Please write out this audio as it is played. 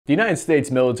The United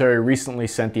States military recently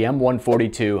sent the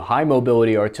M142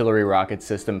 high-mobility artillery rocket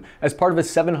system as part of a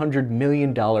 $700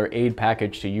 million aid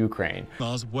package to Ukraine.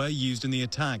 HIMARS were used in the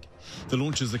attack. The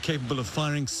launchers are capable of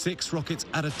firing 6 rockets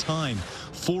at a time.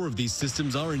 4 of these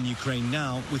systems are in Ukraine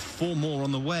now, with 4 more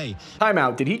on the way. Time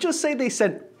out. Did he just say they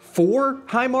sent 4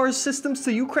 HIMARS systems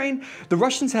to Ukraine? The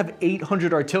Russians have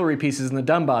 800 artillery pieces in the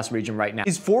Donbass region right now.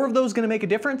 Is 4 of those going to make a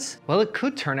difference? Well, it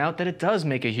could turn out that it does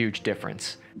make a huge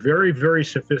difference. Very, very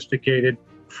sophisticated,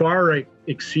 far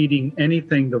exceeding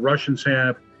anything the Russians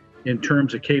have in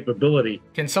terms of capability.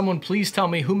 Can someone please tell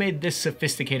me who made this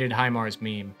sophisticated HIMARS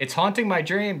meme? It's haunting my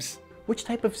dreams. Which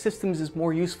type of systems is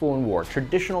more useful in war,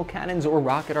 traditional cannons or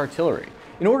rocket artillery?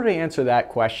 In order to answer that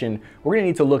question, we're going to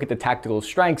need to look at the tactical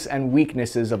strengths and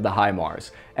weaknesses of the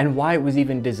HIMARS, and why it was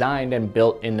even designed and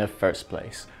built in the first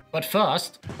place. But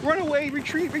first, run away,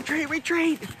 retreat, retreat,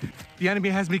 retreat! The enemy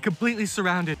has me completely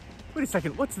surrounded. Wait a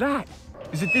second, what's that?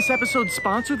 Is it this episode's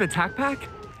sponsor, the Tac Pack?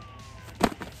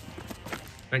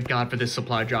 thank God for this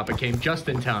supply drop, it came just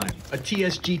in time. A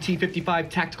TSG-T55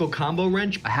 tactical combo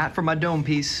wrench, a hat for my dome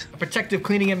piece, a protective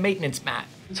cleaning and maintenance mat,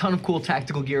 a ton of cool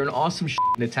tactical gear, and awesome shit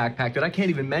in the Tac Pack that I can't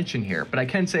even mention here, but I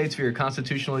can say it's for your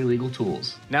constitutionally legal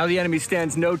tools. Now the enemy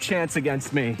stands no chance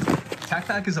against me. Tac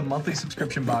Pack is a monthly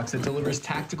subscription box that delivers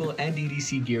tactical and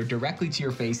EDC gear directly to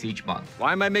your face each month.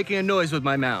 Why am I making a noise with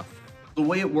my mouth? The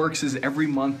way it works is every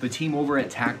month the team over at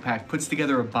Tac Pack puts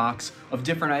together a box of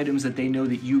different items that they know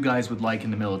that you guys would like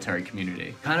in the military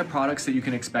community. The kind of products that you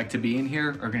can expect to be in here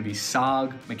are going to be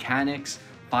SOG, mechanics,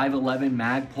 511,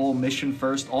 Magpul, Mission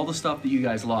First, all the stuff that you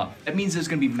guys love. That means there's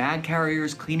going to be mag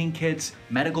carriers, cleaning kits,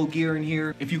 medical gear in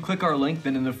here. If you click our link,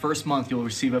 then in the first month you'll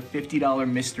receive a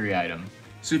 $50 mystery item.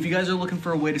 So if you guys are looking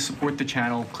for a way to support the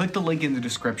channel, click the link in the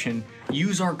description,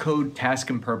 use our code Task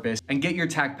and Purpose, and get your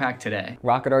Tac Pack today.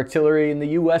 Rocket artillery in the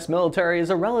US military is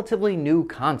a relatively new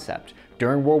concept.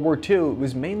 During World War II, it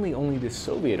was mainly only the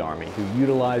Soviet Army who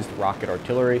utilized rocket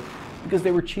artillery because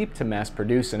they were cheap to mass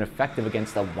produce and effective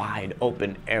against a wide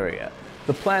open area.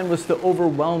 The plan was to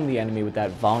overwhelm the enemy with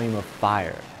that volume of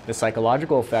fire. The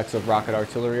psychological effects of rocket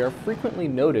artillery are frequently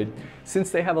noted since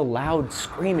they have a loud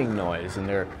screaming noise and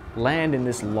they land in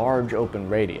this large open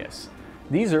radius.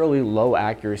 These early low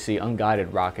accuracy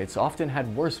unguided rockets often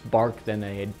had worse bark than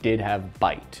they did have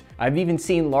bite. I've even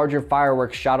seen larger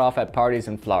fireworks shot off at parties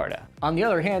in Florida. On the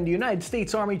other hand, the United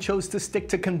States Army chose to stick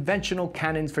to conventional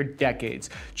cannons for decades,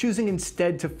 choosing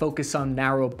instead to focus on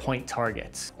narrow point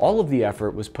targets. All of the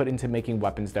effort was put into making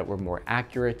weapons that were more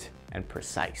accurate and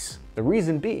precise. The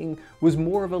reason being was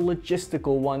more of a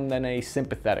logistical one than a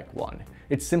sympathetic one.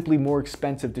 It's simply more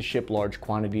expensive to ship large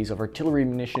quantities of artillery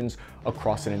munitions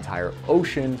across an entire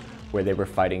ocean where they were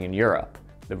fighting in Europe.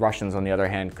 The Russians, on the other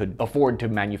hand, could afford to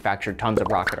manufacture tons of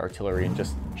rocket artillery and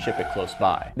just ship it close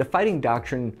by. The fighting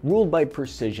doctrine, ruled by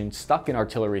precision, stuck in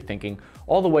artillery thinking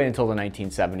all the way until the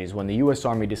 1970s when the US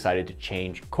Army decided to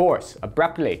change course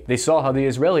abruptly. They saw how the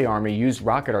Israeli army used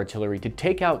rocket artillery to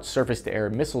take out surface-to-air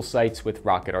missile sites with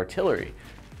rocket artillery.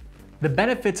 The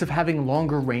benefits of having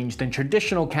longer range than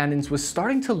traditional cannons was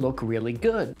starting to look really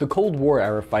good. The Cold War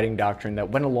era fighting doctrine that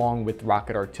went along with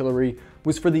rocket artillery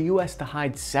was for the US to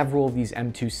hide several of these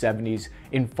M270s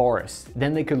in forests.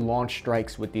 Then they could launch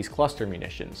strikes with these cluster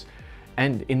munitions.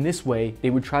 And in this way, they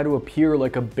would try to appear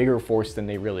like a bigger force than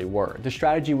they really were. The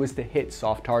strategy was to hit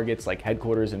soft targets like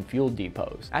headquarters and fuel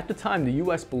depots. At the time, the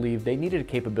US believed they needed a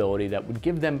capability that would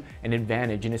give them an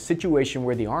advantage in a situation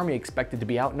where the army expected to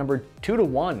be outnumbered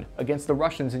 2-to-1 against the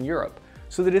Russians in Europe.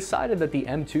 So they decided that the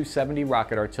M270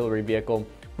 rocket artillery vehicle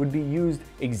would be used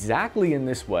exactly in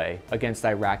this way against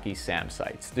Iraqi SAM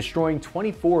sites, destroying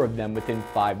 24 of them within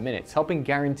 5 minutes, helping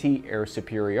guarantee air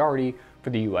superiority for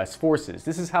the US forces.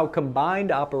 This is how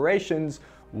combined operations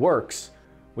works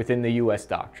within the US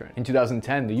doctrine. In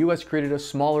 2010, the US created a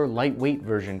smaller, lightweight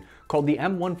version called the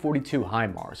M142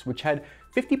 HIMARS, which had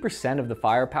 50% of the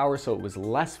firepower, so it was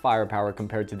less firepower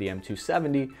compared to the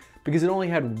M270 because it only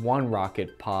had 1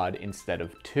 rocket pod instead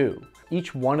of 2.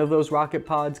 Each one of those rocket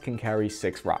pods can carry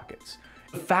 6 rockets.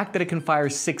 The fact that it can fire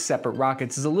 6 separate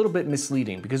rockets is a little bit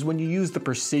misleading because when you use the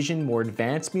precision, more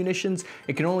advanced munitions,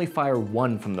 it can only fire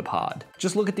 1 from the pod.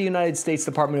 Just look at the United States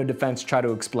Department of Defense try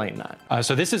to explain that.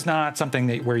 So this is not something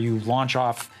that where you launch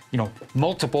off,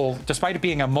 multiple, despite it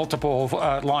being a multiple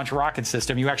launch rocket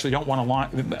system, you actually don't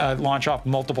want to launch off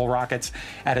multiple rockets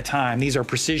at a time. These are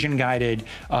precision guided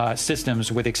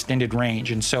systems with extended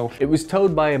range. And so it was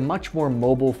towed by a much more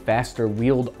mobile, faster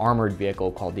wheeled armored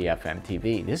vehicle called the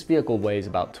FMTV. This vehicle weighs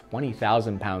about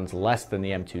 20,000 pounds less than the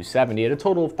M270 at a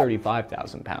total of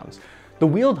 35,000 pounds. The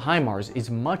wheeled HIMARS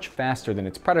is much faster than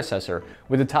its predecessor,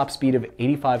 with a top speed of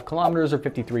 85 kilometers or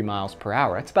 53 miles per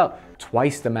hour. That's about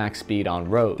twice the max speed on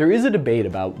road. There is a debate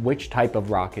about which type of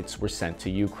rockets were sent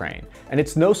to Ukraine, and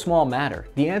it's no small matter.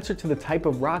 The answer to the type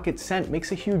of rocket sent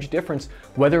makes a huge difference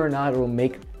whether or not it will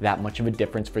make that much of a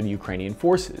difference for the Ukrainian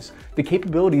forces. The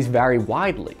capabilities vary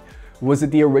widely. Was it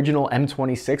the original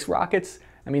M26 rockets?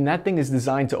 I mean, that thing is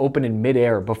designed to open in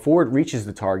midair before it reaches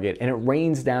the target, and it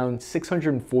rains down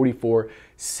 644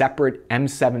 separate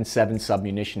M77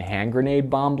 submunition hand grenade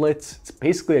bomblets. It's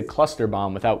basically a cluster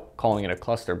bomb without calling it a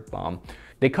cluster bomb.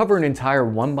 They cover an entire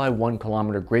 1 by 1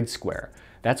 kilometer grid square.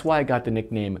 That's why I got the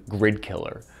nickname Grid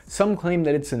Killer. Some claim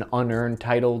that it's an unearned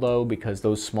title though, because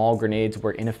those small grenades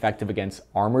were ineffective against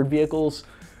armored vehicles.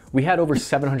 We had over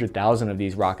 700,000 of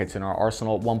these rockets in our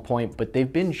arsenal at one point, but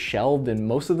they've been shelved and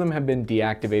most of them have been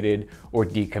deactivated or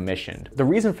decommissioned. The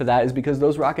reason for that is because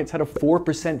those rockets had a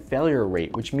 4% failure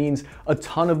rate, which means a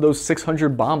ton of those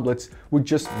 600 bomblets would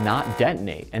just not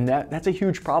detonate. And that's a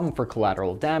huge problem for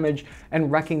collateral damage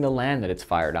and wrecking the land that it's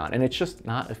fired on, and it's just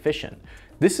not efficient.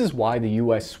 This is why the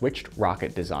US switched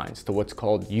rocket designs to what's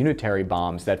called unitary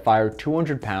bombs that fire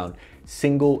 200-pound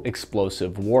single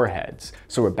explosive warheads.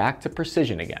 So we're back to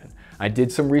precision again. I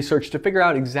did some research to figure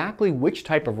out exactly which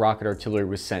type of rocket artillery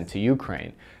was sent to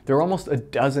Ukraine. There are almost a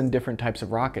dozen different types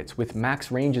of rockets, with max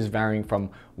ranges varying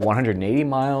from 180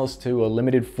 miles to a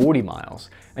limited 40 miles.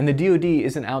 And the DoD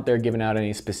isn't out there giving out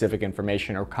any specific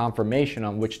information or confirmation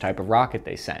on which type of rocket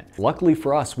they sent. Luckily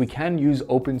for us, we can use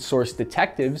open source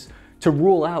detectives to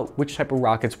rule out which type of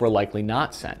rockets were likely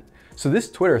not sent. So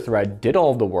this Twitter thread did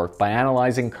all of the work by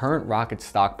analyzing current rocket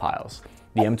stockpiles.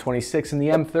 The M26 and the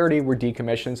M30 were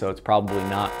decommissioned, so it's probably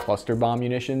not cluster bomb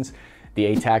munitions.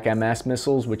 The ATAC-MS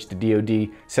missiles, which the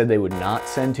DoD said they would not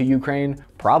send to Ukraine,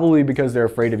 probably because they're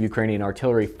afraid of Ukrainian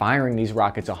artillery firing these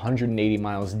rockets 180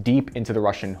 miles deep into the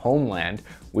Russian homeland,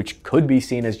 which could be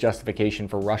seen as justification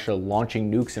for Russia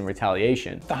launching nukes in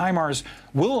retaliation. The HIMARS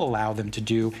will allow them to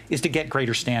do is to get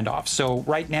greater standoffs. So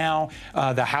right now,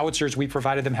 the howitzers we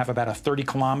provided them have about a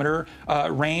 30-kilometer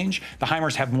range. The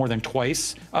HIMARS have more than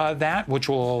twice that, which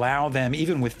will allow them,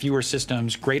 even with fewer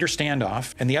systems, greater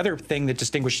standoff. And the other thing that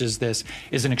distinguishes this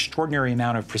is an extraordinary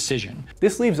amount of precision.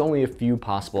 This leaves only a few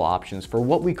possible options for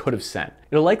what we could have sent.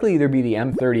 It'll likely either be the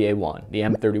M30A1, the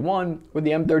M31, or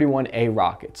the M31A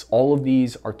rockets. All of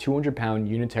these are 200-pound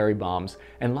unitary bombs,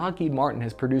 and Lockheed Martin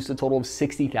has produced a total of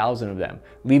 60,000 of them,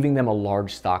 leaving them a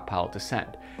large stockpile to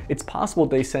send. It's possible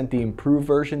they sent the improved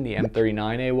version, the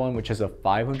M39A1, which has a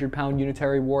 500-pound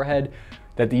unitary warhead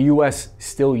that the US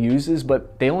still uses,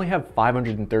 but they only have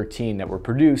 513 that were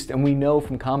produced, and we know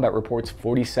from combat reports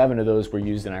 47 of those were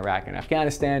used in Iraq and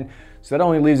Afghanistan, so that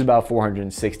only leaves about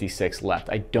 466 left.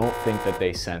 I don't think that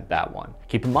they sent that one.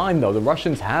 Keep in mind though, the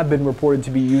Russians have been reported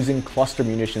to be using cluster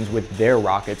munitions with their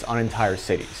rockets on entire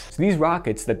cities. So these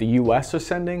rockets that the US are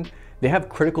sending, they have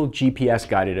critical GPS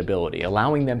guided ability,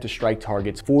 allowing them to strike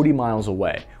targets 40 miles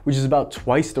away, which is about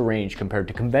twice the range compared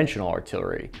to conventional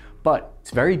artillery. But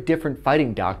it's a very different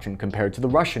fighting doctrine compared to the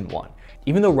Russian one.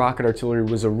 Even though rocket artillery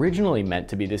was originally meant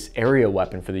to be this area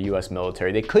weapon for the US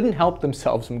military, they couldn't help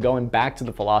themselves from going back to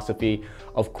the philosophy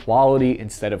of quality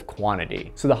instead of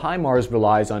quantity. So the HIMARS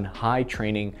relies on high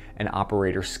training and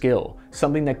operator skill,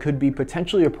 something that could be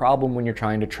potentially a problem when you're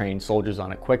trying to train soldiers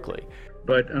on it quickly.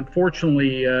 But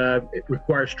unfortunately, it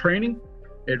requires training,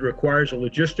 it requires a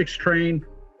logistics train,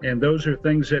 and those are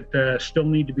things that still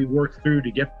need to be worked through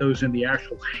to get those in the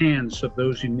actual hands of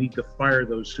those who need to fire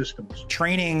those systems.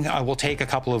 Training will take a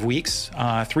couple of weeks,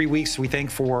 3 weeks, we think,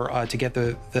 to get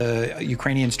the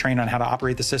Ukrainians trained on how to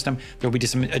operate the system. There'll be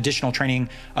some additional training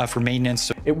for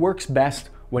maintenance. It works best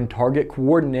when target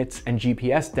coordinates and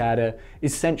GPS data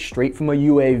is sent straight from a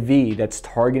UAV that's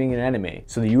targeting an enemy.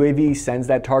 So the UAV sends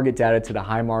that target data to the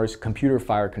HIMARS computer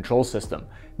fire control system.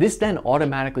 This then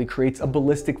automatically creates a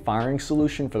ballistic firing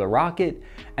solution for the rocket,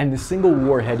 and the single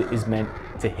warhead is meant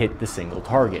to hit the single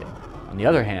target. On the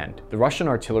other hand, the Russian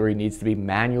artillery needs to be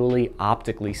manually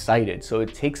optically sighted, so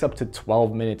it takes up to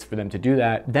 12 minutes for them to do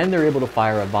that. Then they're able to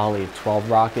fire a volley of 12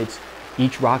 rockets.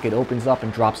 Each rocket opens up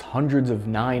and drops hundreds of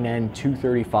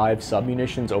 9N235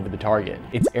 submunitions over the target.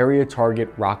 It's area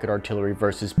target rocket artillery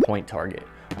versus point target.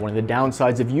 One of the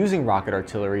downsides of using rocket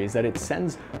artillery is that it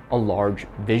sends a large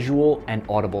visual and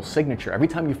audible signature. Every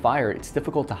time you fire, it's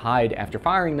difficult to hide after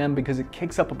firing them because it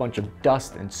kicks up a bunch of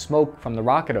dust and smoke from the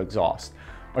rocket exhaust.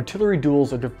 Artillery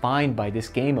duels are defined by this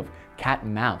game of cat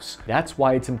and mouse. That's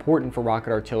why it's important for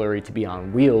rocket artillery to be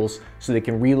on wheels so they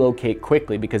can relocate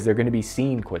quickly, because they're going to be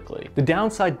seen quickly. The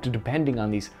downside to depending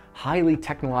on these highly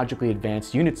technologically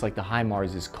advanced units like the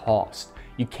HIMARS is cost.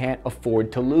 You can't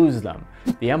afford to lose them.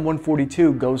 The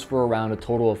M142 goes for around a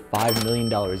total of $5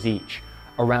 million each,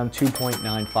 around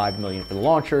 $2.95 million for the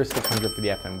launcher, $600 for the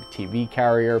FMTV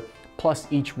carrier, plus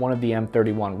each one of the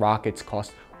M31 rockets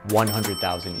costs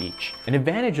 $100,000 each. An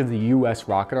advantage of the US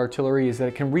rocket artillery is that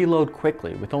it can reload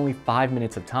quickly with only 5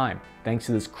 minutes of time, thanks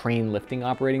to this crane lifting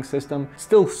operating system.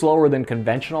 Still slower than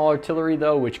conventional artillery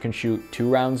though, which can shoot 2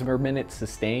 rounds per minute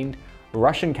sustained. The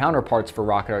Russian counterparts for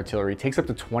rocket artillery takes up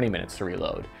to 20 minutes to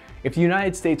reload. If the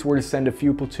United States were to send a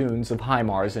few platoons of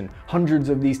HIMARS and hundreds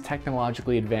of these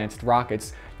technologically advanced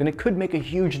rockets, then it could make a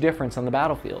huge difference on the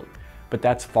battlefield. But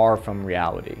that's far from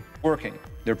reality. Working,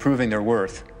 they're proving their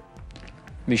worth.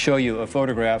 Let me show you a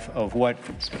photograph of what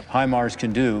HIMARS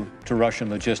can do to Russian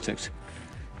logistics.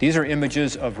 These are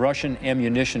images of Russian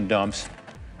ammunition dumps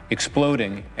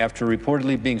exploding after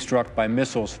reportedly being struck by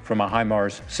missiles from a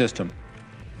HIMARS system.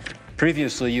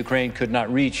 Previously, Ukraine could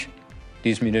not reach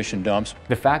these munition dumps.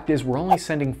 The fact is, we're only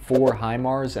sending 4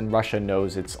 HIMARS and Russia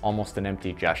knows it's almost an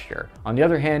empty gesture. On the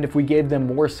other hand, if we gave them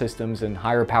more systems and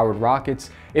higher powered rockets,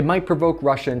 it might provoke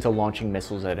Russia into launching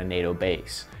missiles at a NATO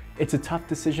base. It's a tough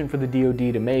decision for the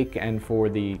DoD to make and for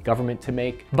the government to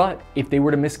make, but if they were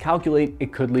to miscalculate,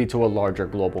 it could lead to a larger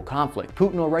global conflict.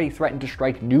 Putin already threatened to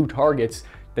strike new targets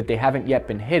that they haven't yet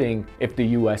been hitting if the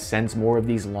US sends more of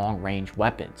these long-range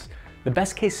weapons. The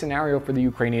best case scenario for the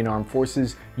Ukrainian armed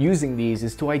forces using these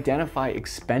is to identify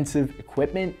expensive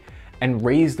equipment and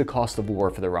raise the cost of war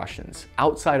for the Russians.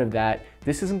 Outside of that,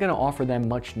 this isn't going to offer them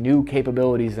much new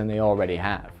capabilities than they already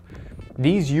have.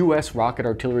 These US rocket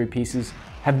artillery pieces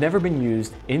have never been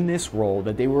used in this role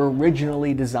that they were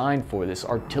originally designed for, this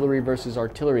artillery versus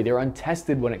artillery. They're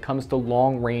untested when it comes to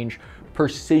long-range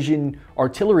precision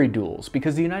artillery duels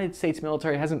because the United States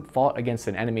military hasn't fought against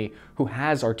an enemy who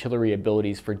has artillery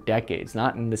abilities for decades,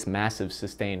 not in this massive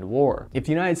sustained war. If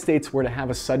the United States were to have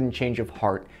a sudden change of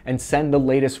heart and send the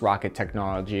latest rocket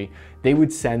technology, they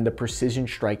would send the precision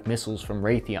strike missiles from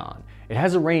Raytheon. It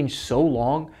has a range so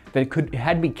long that it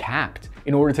had to be capped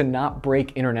in order to not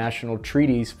break international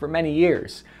treaties for many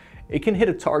years. It can hit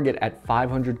a target at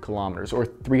 500 kilometers or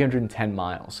 310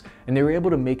 miles, and they were able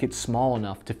to make it small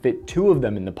enough to fit 2 of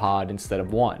them in the pod instead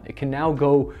of 1. It can now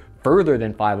go further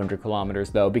than 500 kilometers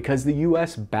though, because the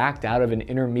US backed out of an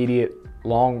intermediate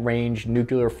long-range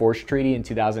nuclear force treaty in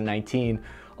 2019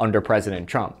 under President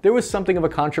Trump. There was something of a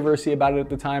controversy about it at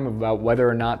the time about whether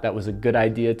or not that was a good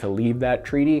idea to leave that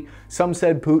treaty. Some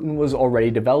said Putin was already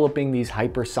developing these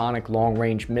hypersonic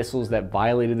long-range missiles that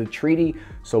violated the treaty,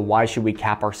 so why should we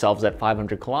cap ourselves at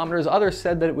 500 kilometers? Others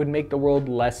said that it would make the world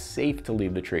less safe to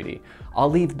leave the treaty. I'll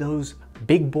leave those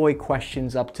big boy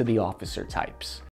questions up to the officer types.